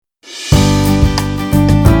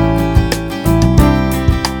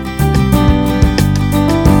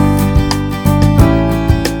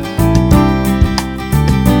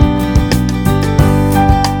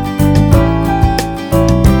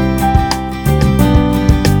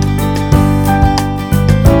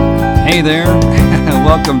Hey there,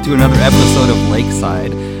 welcome to another episode of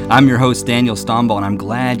Lakeside. I'm your host, Daniel Stombaugh, and I'm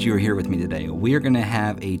glad you're here with me today. We're going to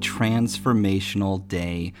have a transformational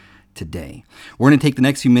day today. We're going to take the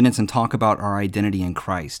next few minutes and talk about our identity in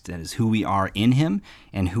Christ. That is who we are in Him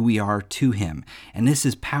and who we are to Him. And this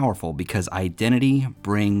is powerful because identity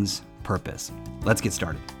brings purpose. Let's get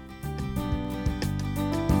started.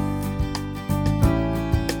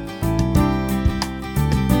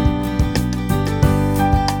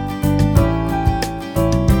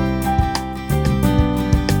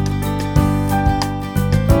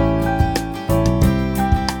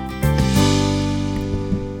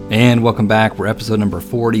 And welcome back. We're episode number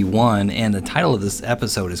 41, and the title of this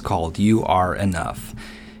episode is called You Are Enough.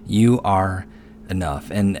 You are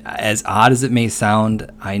enough. And as odd as it may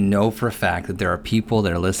sound, I know for a fact that there are people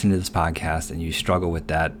that are listening to this podcast and you struggle with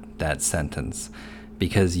that sentence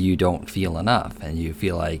because you don't feel enough and you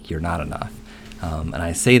feel like you're not enough. And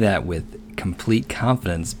I say that with complete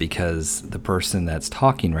confidence because the person that's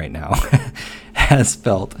talking right now has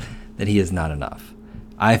felt that he is not enough.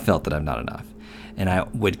 I felt that I'm not enough. And I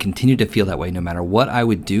would continue to feel that way no matter what I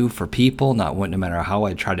would do for people, no matter how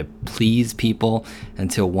I try to please people,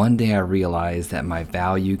 until one day I realized that my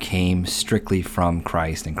value came strictly from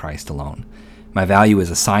Christ and Christ alone. My value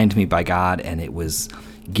was assigned to me by God, and it was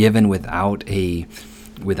given without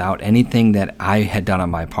anything that I had done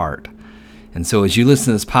on my part. And so as you listen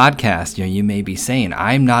to this podcast, you may be saying,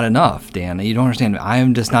 I'm not enough, Dan. You don't understand. I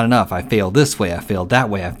am just not enough. I failed this way. I failed that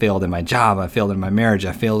way. I failed in my job. I failed in my marriage.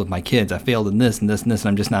 I failed with my kids. I failed in this and this and this, and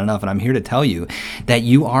I'm just not enough. And I'm here to tell you that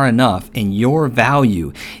you are enough, and your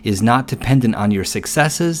value is not dependent on your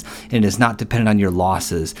successes, and it is not dependent on your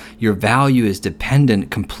losses. Your value is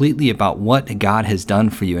dependent completely about what God has done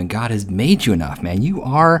for you, and God has made you enough, man. You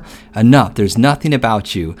are enough. There's nothing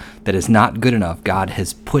about you that is not good enough. God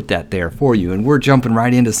has put that there for you. And we're jumping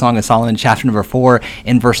right into Song of Solomon, chapter number 4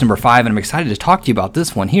 and verse number 5. And I'm excited to talk to you about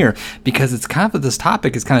this one here because it's kind of, this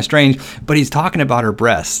topic is kind of strange, but he's talking about her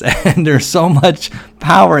breasts. And there's so much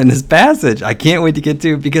power in this passage. I can't wait to get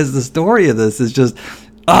to it because the story of this is just,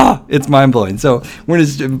 it's mind-blowing. So we're going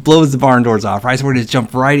to blows the barn doors off, right? So we're going to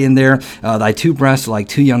jump right in there. Thy two breasts are like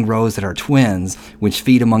two young roes that are twins, which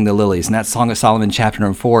feed among the lilies. And that's Song of Solomon, chapter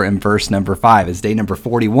number 4 and verse number 5. It's day number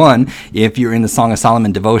 41. If you're in the Song of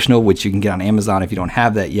Solomon devotional, which you can get on Amazon if you don't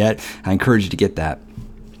have that yet, I encourage you to get that.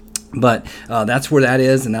 But that's where that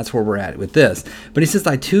is, and that's where we're at with this. But he says,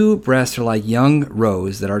 thy two breasts are like young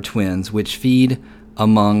roes that are twins, which feed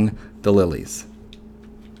among the lilies.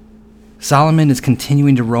 Solomon is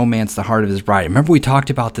continuing to romance the heart of his bride. Remember, we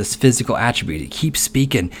talked about this physical attribute. He keeps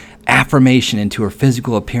speaking affirmation into her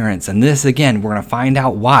physical appearance. And this, again, we're going to find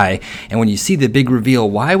out why. And when you see the big reveal,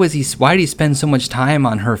 why did he spend so much time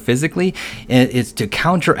on her physically? It's to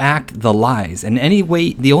counteract the lies. And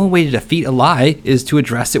the only way to defeat a lie is to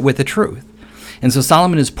address it with the truth. And so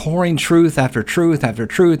Solomon is pouring truth after truth after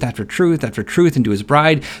truth after truth after truth into his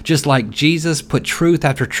bride, just like Jesus put truth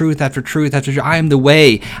after truth after truth after truth. I am the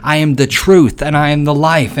way, I am the truth, and I am the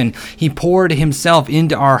life. And he poured himself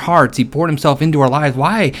into our hearts. He poured himself into our lives.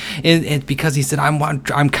 Why? It's because he said,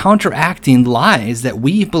 I'm counteracting lies that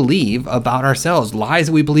we believe about ourselves, lies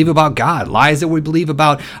that we believe about God, lies that we believe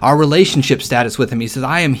about our relationship status with him. He says,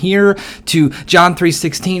 I am here to, John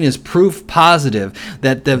 3:16 is proof positive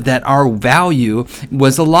that our value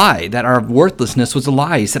was a lie, that our worthlessness was a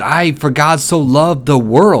lie. He said, for God so loved the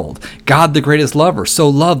world, God the greatest lover, so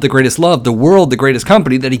loved the greatest love, the world the greatest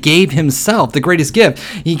company, that he gave himself the greatest gift.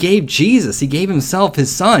 He gave Jesus, he gave himself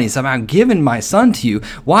his son. He said, I'm giving my son to you.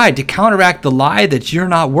 Why? To counteract the lie that you're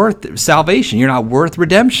not worth salvation, you're not worth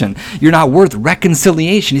redemption, you're not worth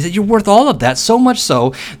reconciliation. He said, you're worth all of that, so much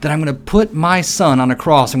so that I'm going to put my son on a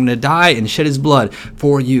cross. I'm going to die and shed his blood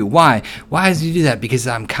for you. Why? Why does he do that? Because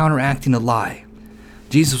I'm counteracting a lie.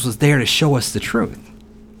 Jesus was there to show us the truth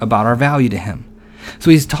about our value to him.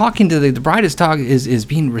 So he's talking to the bride is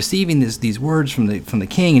receiving these words from the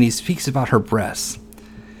king, and he speaks about her breasts.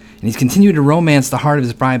 And he's continuing to romance the heart of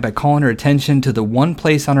his bride by calling her attention to the one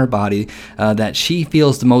place on her body that she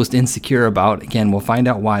feels the most insecure about. Again, we'll find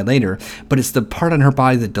out why later, but it's the part on her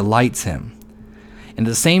body that delights him. And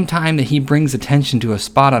at the same time that he brings attention to a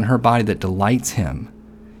spot on her body that delights him,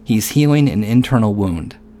 he's healing an internal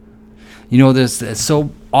wound. This is so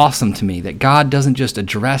awesome to me that God doesn't just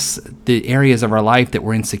address the areas of our life that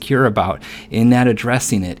we're insecure about, in that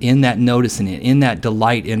addressing it, in that noticing it, in that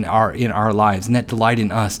delight in our lives, in that delight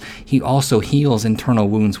in us. He also heals internal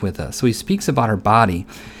wounds with us. So he speaks about her body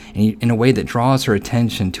in a way that draws her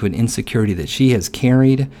attention to an insecurity that she has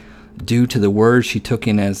carried due to the words she took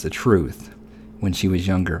in as the truth. when she was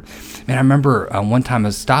younger. Man, I remember one time I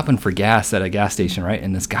was stopping for gas at a gas station, right?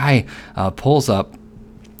 And this guy pulls up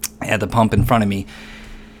at the pump in front of me.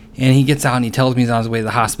 And he gets out and he tells me he's on his way to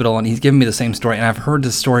the hospital, and he's giving me the same story. And I've heard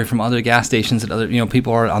this story from other gas stations that other,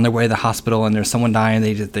 people are on their way to the hospital and there's someone dying.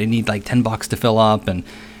 They need like $10 to fill up. And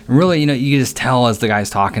really, you just tell as the guy's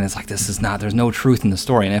talking, it's like, there's no truth in the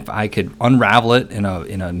story. And if I could unravel it in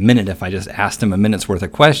a minute, if I just asked him a minute's worth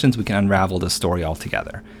of questions, we can unravel the story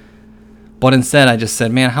altogether. But instead, I just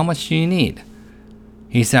said, man, how much do you need?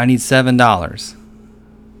 He said, I need $7.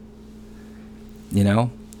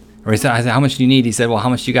 Or I said, how much do you need? He said, well, how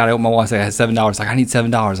much you got? I opened my wallet. I said, I had $7. Like, I need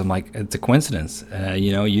 $7. I'm like, it's a coincidence.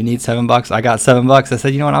 You need $7. I got $7. I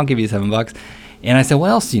said, you know what? I'll give you $7. And I said,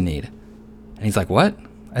 what else do you need? And he's like, what?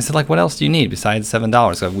 I said, like, what else do you need besides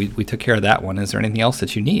 $7? So we took care of that one. Is there anything else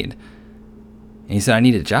that you need? And he said, I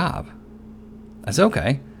need a job. I said,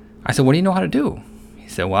 okay. I said, what do you know how to do? He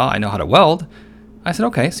said, well, I know how to weld. I said,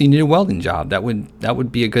 okay, so you need a welding job. That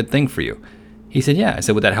would be a good thing for you. He said, yeah. I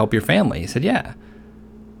said, would that help your family? He said, yeah.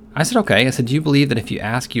 I said, okay. I said, do you believe that if you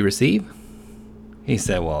ask, you receive? He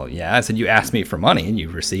said, well, yeah. I said, you asked me for money and you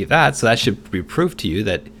receive that. So that should be proof to you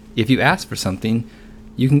that if you ask for something,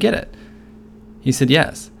 you can get it. He said,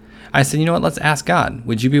 yes. I said, you know what? Let's ask God.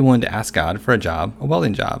 Would you be willing to ask God for a job, a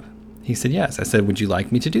welding job? He said, yes. I said, would you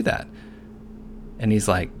like me to do that? And he's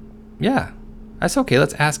like, yeah. I said, okay,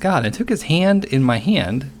 let's ask God. I took his hand in my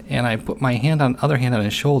hand and I put my other hand on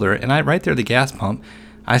his shoulder. And right there at the gas pump,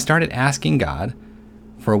 I started asking God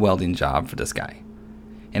for a welding job for this guy.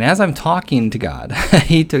 And as I'm talking to God,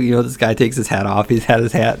 this guy takes his hat off. He's had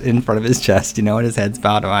his hat in front of his chest, and his head's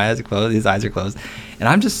bowed, my eyes are closed, his eyes are closed. And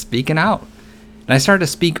I'm just speaking out. And I started to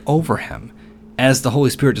speak over him as the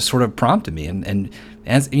Holy Spirit just sort of prompted me. And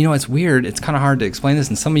as it's weird. It's kind of hard to explain this.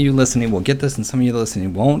 And some of you listening will get this, and some of you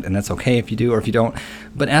listening won't. And that's okay if you do or if you don't.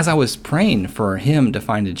 But as I was praying for him to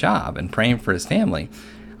find a job and praying for his family,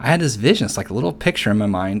 I had this vision. It's like a little picture in my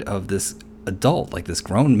mind of this adult, like this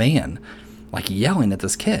grown man, like yelling at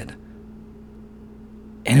this kid.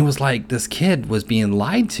 And it was like this kid was being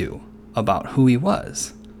lied to about who he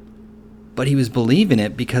was. But he was believing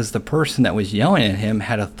it because the person that was yelling at him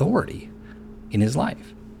had authority in his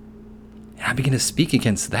life. And I began to speak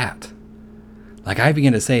against that. Like I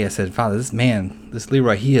began to say, I said, Father, this man, this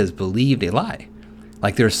Leroy, he has believed a lie.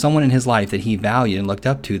 Like there's someone in his life that he valued and looked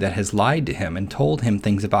up to that has lied to him and told him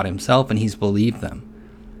things about himself, and he's believed them.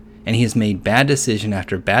 And he has made bad decision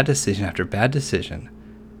after bad decision after bad decision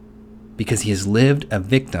because he has lived a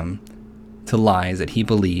victim to lies that he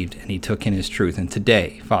believed and he took in as truth. And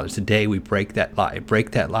today, Father, today we break that lie.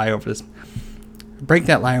 Break that lie over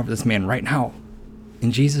this man right now.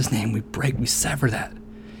 In Jesus' name, we sever that.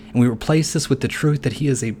 And we replace this with the truth that he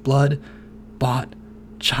is a blood-bought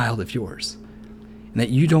child of yours. And that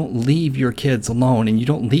you don't leave your kids alone, and you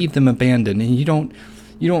don't leave them abandoned, and you don't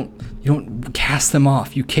cast them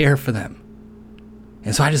off. You care for them.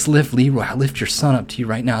 And so I just lift Leroy. I lift your son up to you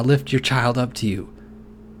right now. I lift your child up to you.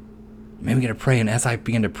 Maybe we're going to pray. And as I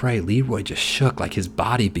began to pray, Leroy just shook, like his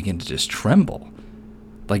body began to just tremble,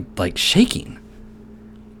 like shaking.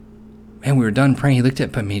 Man, we were done praying. He looked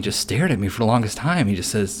up at me, he just stared at me for the longest time. He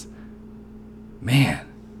just says, man,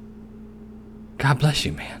 God bless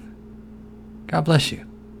you, man. God bless you.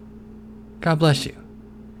 God bless you.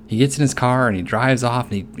 He gets in his car and he drives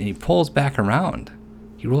off, and he pulls back around.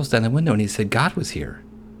 He rolls down the window and he said, God was here.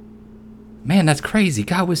 Man, that's crazy.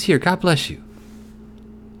 God was here. God bless you.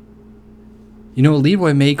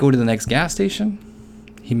 Leroy may go to the next gas station.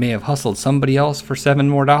 He may have hustled somebody else for $7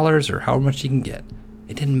 more or however much he can get.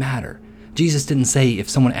 It didn't matter. Jesus didn't say if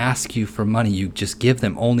someone asks you for money, you just give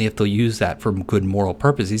them only if they'll use that for good moral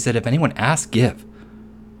purpose. He said, if anyone asks, give.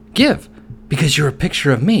 Give, because you're a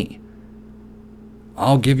picture of me.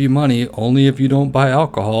 I'll give you money only if you don't buy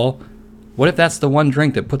alcohol. What if that's the one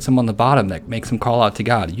drink that puts him on the bottom that makes him call out to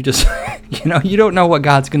God? You just, you don't know what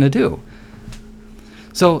God's going to do.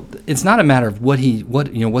 So it's not a matter of what's he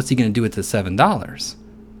going to do with the $7.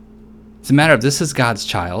 It's a matter of this is God's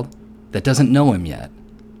child that doesn't know him yet.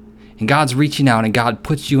 And God's reaching out, and God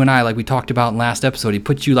puts you and I, like we talked about in last episode, he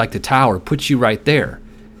puts you like the tower, puts you right there,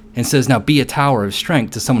 and says, now be a tower of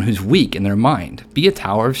strength to someone who's weak in their mind. Be a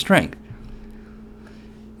tower of strength.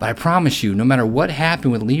 But I promise you, no matter what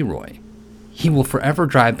happened with Leroy, he will forever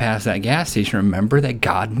drive past that gas station and remember that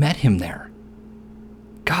God met him there.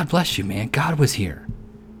 God bless you, man. God was here.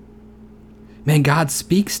 Man, God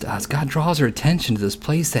speaks to us. God draws her attention to this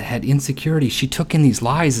place that had insecurity. She took in these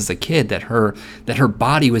lies as a kid that her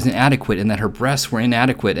body was inadequate and that her breasts were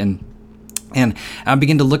inadequate and And I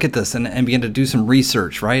began to look at this and began to do some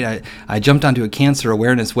research, right? I jumped onto a cancer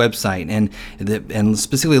awareness website and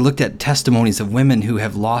specifically looked at testimonies of women who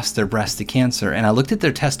have lost their breast to cancer. And I looked at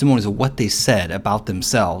their testimonies of what they said about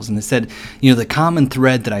themselves. And they said, the common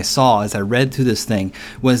thread that I saw as I read through this thing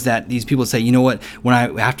was that these people say, you know what,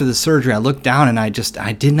 after the surgery, I looked down and I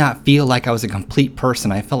did not feel like I was a complete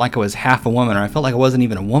person. I felt like I was half a woman, or I felt like I wasn't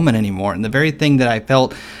even a woman anymore. And the very thing that I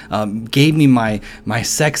felt gave me my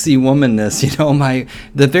sexy womanness,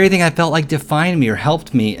 the very thing I felt like defined me or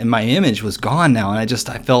helped me, and my image was gone now. And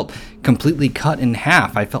I felt completely cut in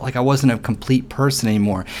half. I felt like I wasn't a complete person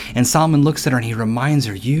anymore. And Solomon looks at her and he reminds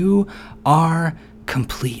her, you are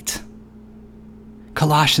complete.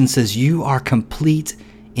 Colossians says, you are complete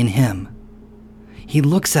in him. He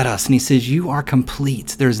looks at us and he says, you are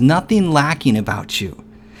complete. There's nothing lacking about you.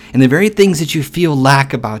 And the very things that you feel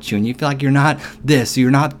lack about you, and you feel like you're not this,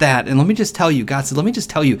 you're not that. And let me just tell you, God said, let me just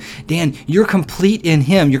tell you, Dan, you're complete in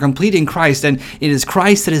him. You're complete in Christ. And it is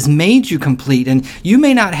Christ that has made you complete. And you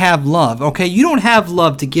may not have love, okay? You don't have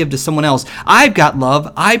love to give to someone else. I've got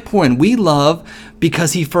love. I pour in. We love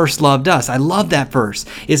because he first loved us. I love that verse.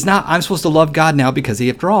 It's not, I'm supposed to love God now because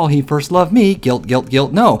after all, he first loved me. Guilt, guilt,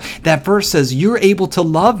 guilt. No, that verse says you're able to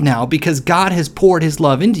love now because God has poured his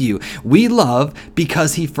love into you. We love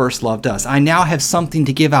because he first loved us. I now have something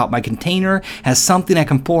to give out. My container has something I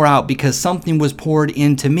can pour out because something was poured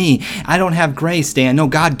into me. I don't have grace, Dan. No,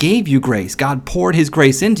 God gave you grace. God poured his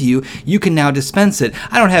grace into you. You can now dispense it.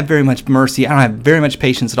 I don't have very much mercy. I don't have very much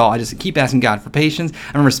patience at all. I just keep asking God for patience.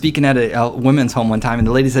 I remember speaking at a women's home one time, and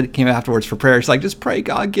the lady said, came afterwards for prayer. She's like, just pray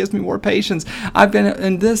God gives me more patience. I've been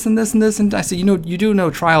in this and this and this. And I said, you do know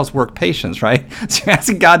trials work patience, right? So you're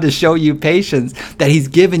asking God to show you patience that he's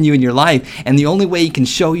given you in your life. And the only way he can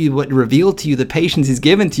show you reveal to you the patience he's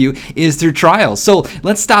given to you is through trials. So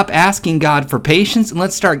let's stop asking God for patience and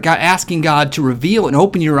let's start asking God to reveal and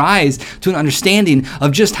open your eyes to an understanding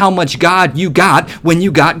of just how much God you got when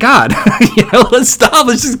you got God. Let's stop.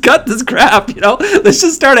 Let's just cut this crap. Let's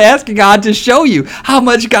just start asking God to show you how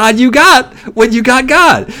much God you got when you got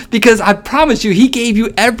God. Because I promise you, he gave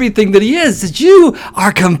you everything that he is, that you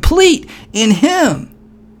are complete in him.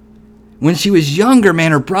 When she was younger,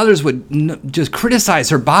 man, her brothers would just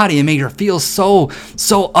criticize her body and make her feel so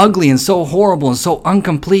ugly and so horrible and so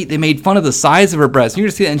incomplete. They made fun of the size of her breasts. You're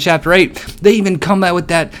going to see that in chapter 8. They even come out with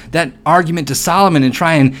that argument to Solomon and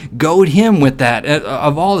try and goad him with that,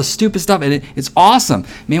 of all the stupid stuff. And it's awesome.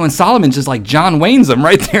 Man, when Solomon's just like John Wayne's them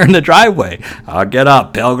right there in the driveway. I'll get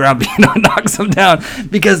up, pilgrim, knocks them down.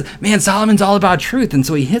 Because, man, Solomon's all about truth. And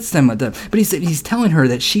so he hits them with but he's telling her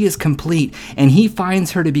that she is complete. And he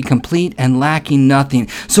finds her to be complete and lacking nothing.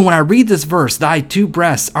 So when I read this verse, thy two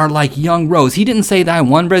breasts are like young roes. He didn't say thy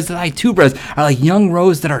one breast, thy two breasts are like young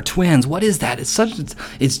roes that are twins. What is that?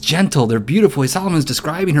 It's gentle. They're beautiful. Solomon's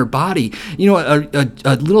describing her body.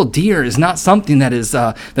 A little deer is not something that is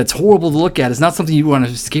that's horrible to look at. It's not something you want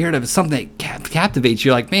to be scared of. It's something that captivates you.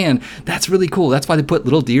 You're like, man, that's really cool. That's why they put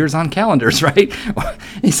little deers on calendars, right?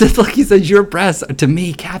 He says, your breasts to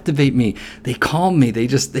me captivate me. They calm me. They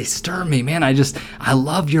stir me, man. I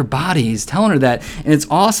love your body. He's telling her that, and it's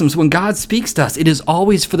awesome. So when God speaks to us, it is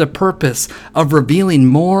always for the purpose of revealing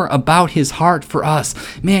more about his heart for us.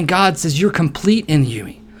 Man, God says, you're complete in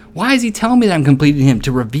you. Why is he telling me that I'm complete in him?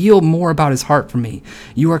 To reveal more about his heart for me.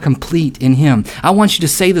 You are complete in him. I want you to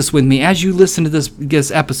say this with me as you listen to this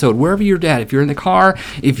episode, wherever you're at. If you're in the car,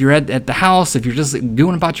 if you're at the house, if you're just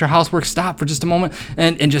doing about your housework, stop for just a moment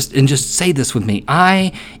and just say this with me.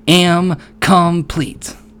 I am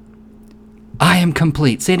complete. I am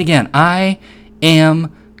complete. Say it again. I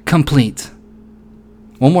am complete.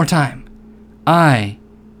 One more time. I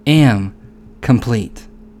am complete.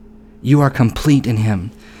 You are complete in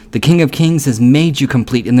him. The King of Kings has made you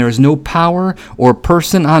complete, and there is no power or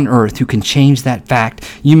person on earth who can change that fact.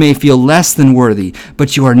 You may feel less than worthy,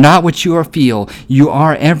 but you are not what you feel. You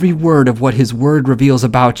are every word of what his word reveals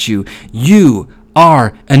about you. You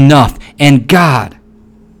are enough, and God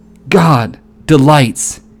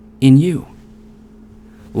delights in you.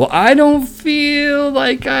 Well, I don't feel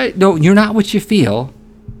like No, you're not what you feel.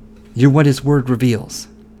 You're what his word reveals.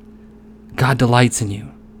 God delights in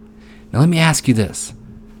you. Now let me ask you this.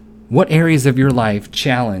 What areas of your life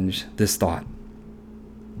challenge this thought?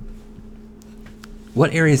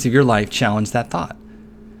 What areas of your life challenge that thought?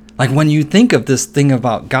 Like when you think of this thing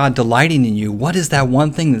about God delighting in you, what is that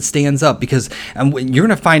one thing that stands up? Because you're going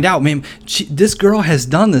to find out, man, this girl has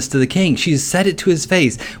done this to the king. She's said it to his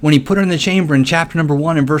face. When he put her in the chamber in chapter number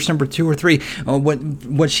 1 and verse number 2 or 3,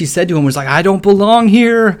 what she said to him was like, I don't belong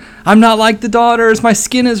here. I'm not like the daughters. My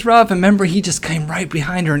skin is rough. And remember, he just came right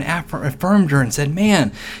behind her and affirmed her and said,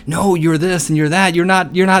 man, no, you're this and you're that. You're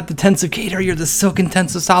not the tents of Kedar. You're the silken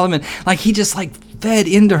tents of Solomon. Like he just fed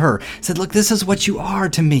into her, said, look, this is what you are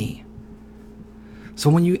to me.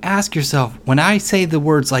 So when you ask yourself, when I say the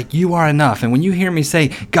words like you are enough, and when you hear me say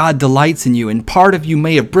God delights in you, and part of you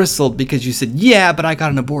may have bristled because you said, yeah, but I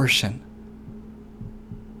got an abortion.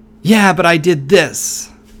 Yeah, but I did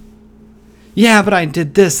this. Yeah, but I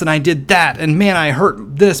did this and I did that. And man, I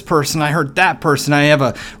hurt this person. I hurt that person. I have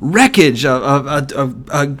a wreckage,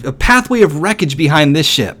 a pathway of wreckage behind this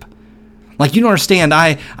ship. Like, you don't understand,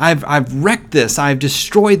 I've wrecked this, I've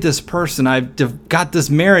destroyed this person, I've got this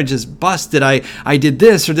marriage is busted, I did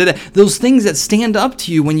this or did that. Those things that stand up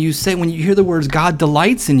to you when you hear the words God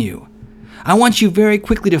delights in you. I want you very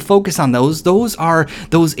quickly to focus on those. Those are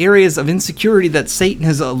those areas of insecurity that Satan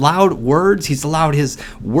has allowed words. He's allowed his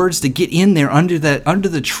words to get in there under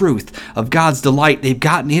the truth of God's delight. They've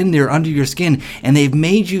gotten in there under your skin and they've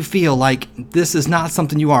made you feel like this is not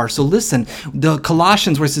something you are. So listen, the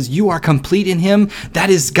Colossians where it says you are complete in him, that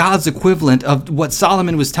is God's equivalent of what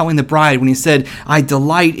Solomon was telling the bride when he said, I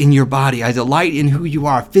delight in your body. I delight in who you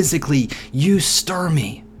are physically. You stir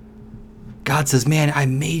me. God says, man, I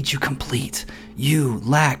made you complete. You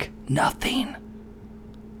lack nothing.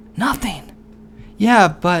 Nothing. Yeah,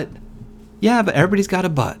 but everybody's got a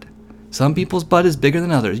but. Some people's butt is bigger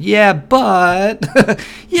than others. Yeah, but.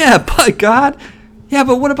 Yeah, but God. Yeah,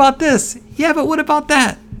 but what about this? Yeah, but what about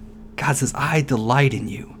that? God says, I delight in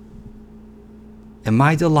you. And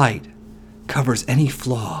my delight covers any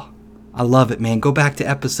flaw. I love it, man. Go back to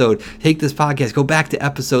take this podcast, go back to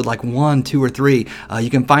episode like 1, 2, or 3. You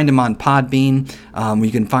can find them on Podbean.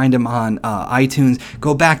 You can find them on iTunes.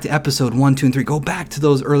 Go back to episode 1, 2, and 3. Go back to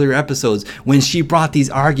those earlier episodes when she brought these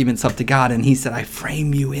arguments up to God and he said, I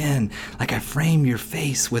frame you in. Like I frame your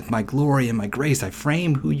face with my glory and my grace. I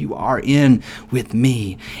frame who you are in with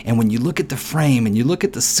me. And when you look at the frame and you look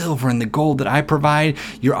at the silver and the gold that I provide,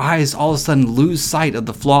 your eyes all of a sudden lose sight of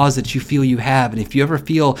the flaws that you feel you have. And if you ever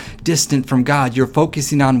feel distant from God, you're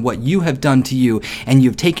focusing on what you have done to you and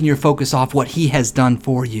you've taken your focus off what he has done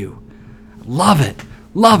for you. Love it.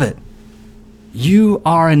 Love it. You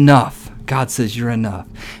are enough. God says you're enough.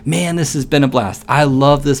 Man, this has been a blast. I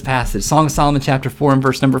love this passage. Song of Solomon chapter 4 and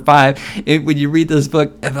verse number 5. When you read this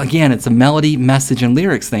book, again, it's a melody, message, and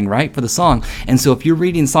lyrics thing, right, for the song. And so if you're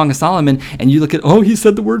reading Song of Solomon and you look at, oh, he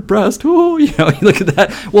said the word breast. Oh, you look at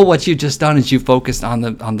that. Well, what you've just done is you focused on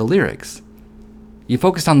the lyrics. You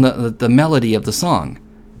focused on the melody of the song.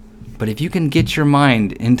 But if you can get your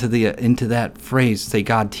mind into that phrase, say,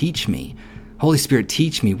 God, teach me. Holy Spirit,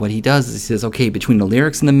 teach me. What he does is he says, okay, between the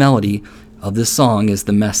lyrics and the melody of this song is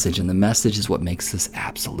the message. And the message is what makes this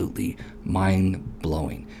absolutely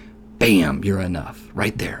mind-blowing. Bam, you're enough.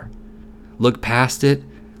 Right there. Look past it.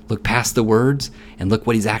 Look past the words. And look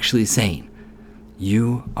what he's actually saying.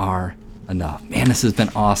 You are enough. Man, this has been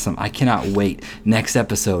awesome. I cannot wait. Next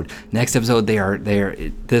episode,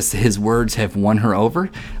 his words have won her over.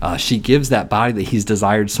 She gives that body that he's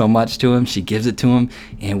desired so much to him. She gives it to him,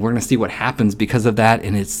 and we're going to see what happens because of that,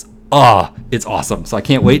 and it's awesome. So I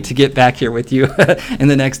can't wait to get back here with you in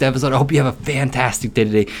the next episode. I hope you have a fantastic day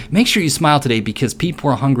today. Make sure you smile today because people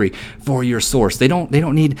are hungry for your source. They don't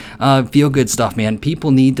need feel-good stuff, man.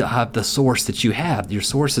 People need to have the source that you have. Your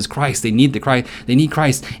source is Christ. They need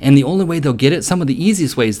Christ. And the only way they'll get it, some of the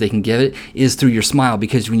easiest ways they can get it is through your smile,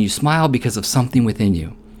 because when you smile because of something within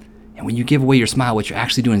you, and when you give away your smile, what you're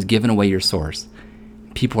actually doing is giving away your source.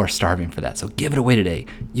 People are starving for that. So give it away today.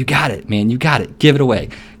 You got it, man. You got it. Give it away.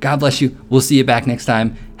 God bless you. We'll see you back next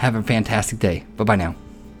time. Have a fantastic day. Bye-bye now.